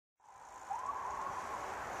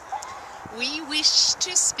We wish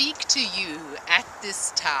to speak to you at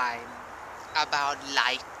this time about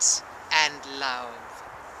light and love.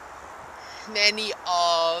 Many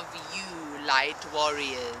of you light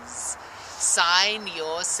warriors sign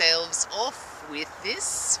yourselves off with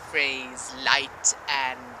this phrase, light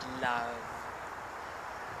and love.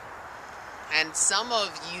 And some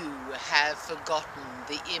of you have forgotten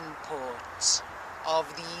the import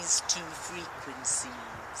of these two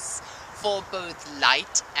frequencies. For both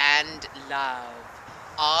light and love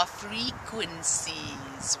are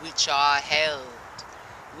frequencies which are held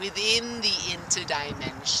within the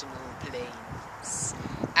interdimensional planes,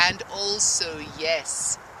 and also,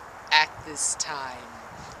 yes, at this time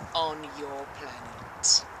on your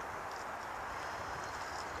planet.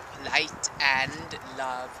 Light and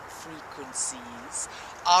love frequencies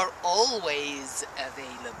are always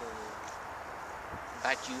available,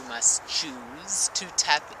 but you must choose to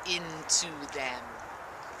tap into them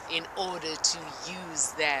in order to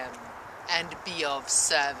use them and be of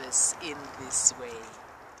service in this way.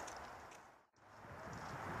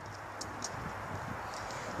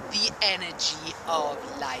 The energy of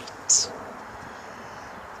light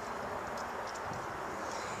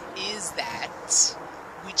is that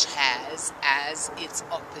which has as its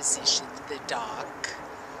opposition the dark,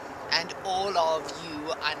 and all of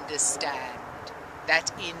you understand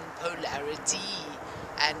that in polarity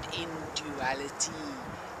and in duality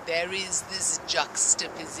there is this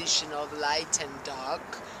juxtaposition of light and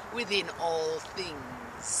dark within all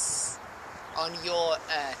things. On your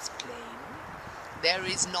earth plane, there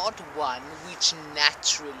is not one which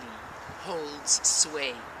naturally holds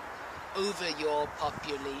sway over your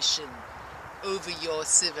population, over your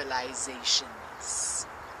civilizations.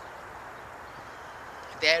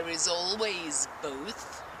 There is always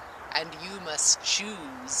both, and you must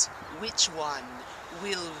choose which one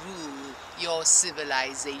will rule your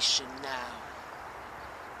civilization now.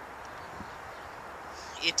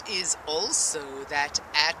 It is also that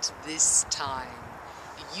at this time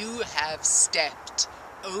you have stepped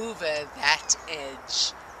over that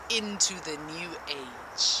edge into the new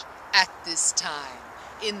age, at this time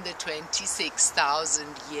in the 26,000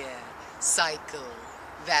 year cycle,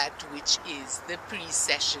 that which is the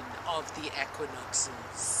precession of the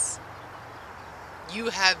equinoxes. You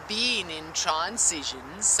have been in transition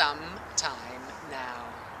some time now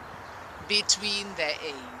between the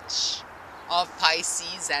age of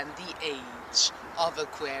Pisces and the age of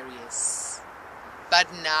Aquarius. But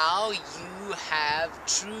now you have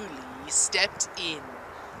truly stepped in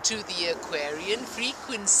to the Aquarian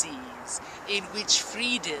frequencies in which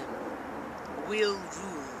freedom will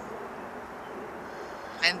rule.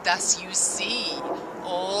 And thus you see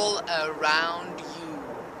all around you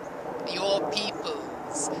your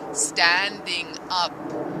peoples standing up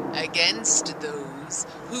against those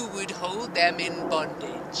who would hold them in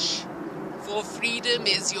bondage. For freedom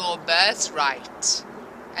is your birthright,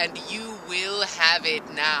 and you will have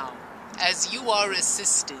it now, as you are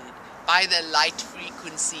assisted by the light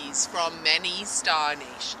frequencies from many star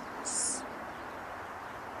nations.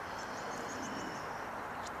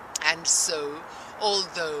 And so,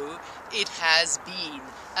 although it has been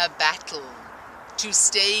a battle to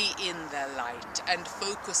stay in the light and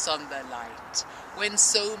focus on the light, when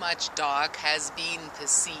so much dark has been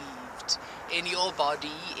perceived in your body,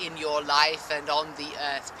 in your life, and on the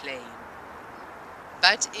earth plane.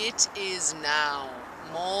 But it is now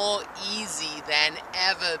more easy than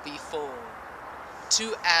ever before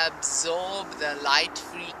to absorb the light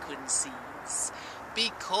frequencies,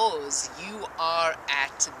 because you are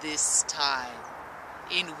at this time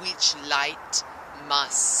in which light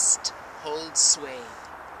must hold sway.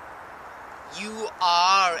 You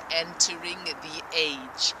are entering the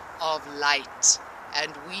age of light,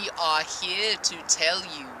 and we are here to tell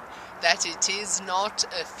you that it is not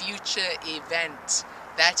a future event,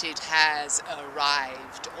 that it has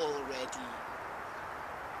arrived already.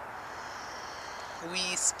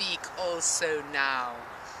 We speak also now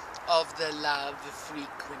of the love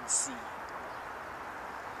frequency.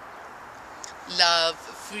 Love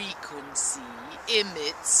frequency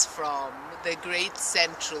emits from the great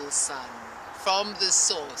central sun, from the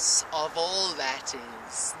source of all that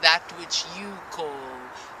is, that which you call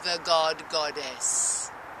the God,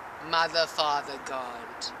 Goddess, Mother, Father, God.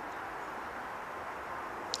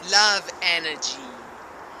 Love energy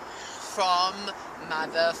from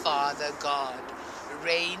Mother, Father, God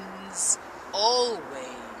rains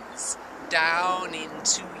always down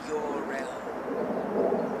into your realm.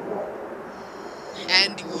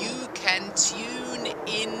 And you can tune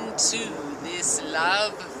into this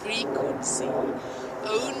love frequency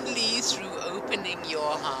only through opening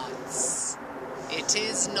your hearts It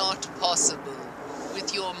is not possible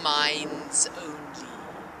with your minds only.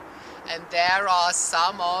 And there are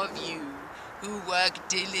some of you who work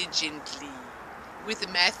diligently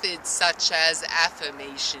with methods such as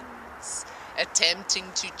affirmations, attempting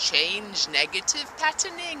to change negative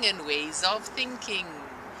patterning and ways of thinking.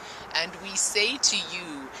 And we say to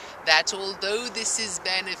you that although this is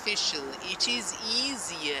beneficial, it is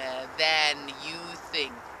easier than you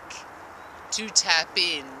think to tap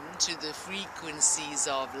into the frequencies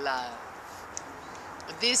of love.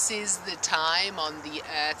 This is the time on the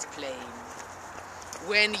earth plane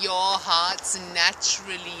when your hearts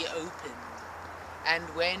naturally open, and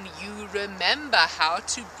when you remember how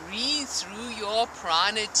to breathe through your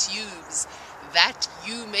prana tubes, that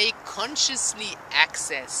you may consciously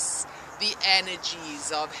access the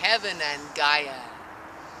energies of heaven and Gaia.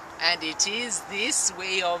 And it is this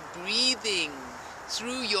way of breathing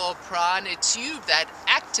through your prana tube that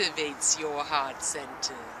activates your heart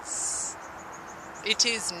centers. It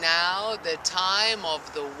is now the time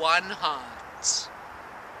of the one heart.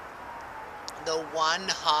 The one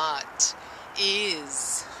heart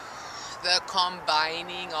is the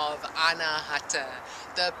combining of anahata,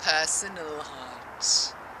 the personal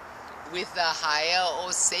heart, with the higher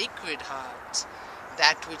or sacred heart,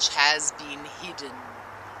 that which has been hidden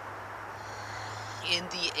in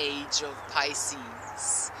the age of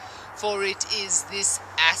Pisces. For it is this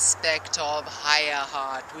aspect of higher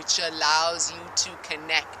heart which allows you to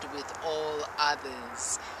connect with all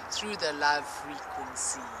others through the love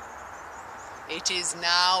frequency. It is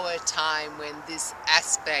now a time when this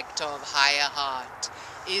aspect of higher heart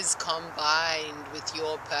is combined with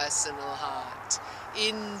your personal heart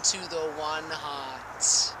into the one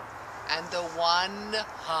heart. And the one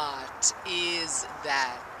heart is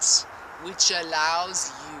that which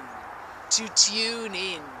allows you to tune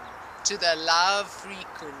in to the love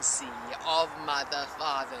frequency of Mother,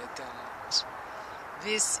 Father, God.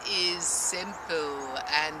 This is simple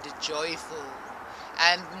and joyful,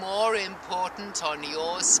 and more important on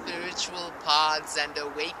your spiritual paths and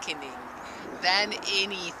awakening than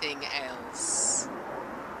anything else.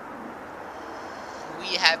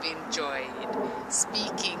 We have enjoyed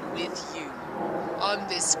speaking with you on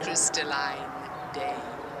this crystalline day.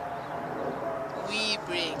 We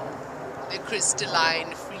bring the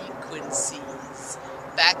crystalline frequencies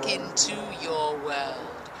back into your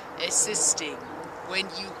world, assisting when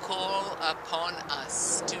you call upon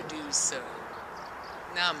us to do so.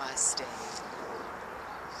 Namaste.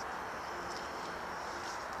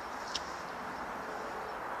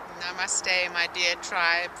 Namaste, my dear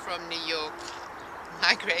tribe from New York.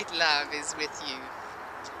 My great love is with you.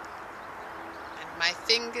 And my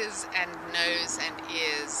fingers and nose and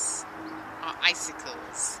ears are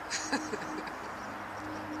icicles.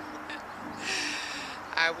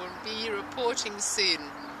 I will be reporting soon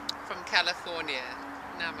from California.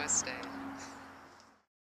 Namaste.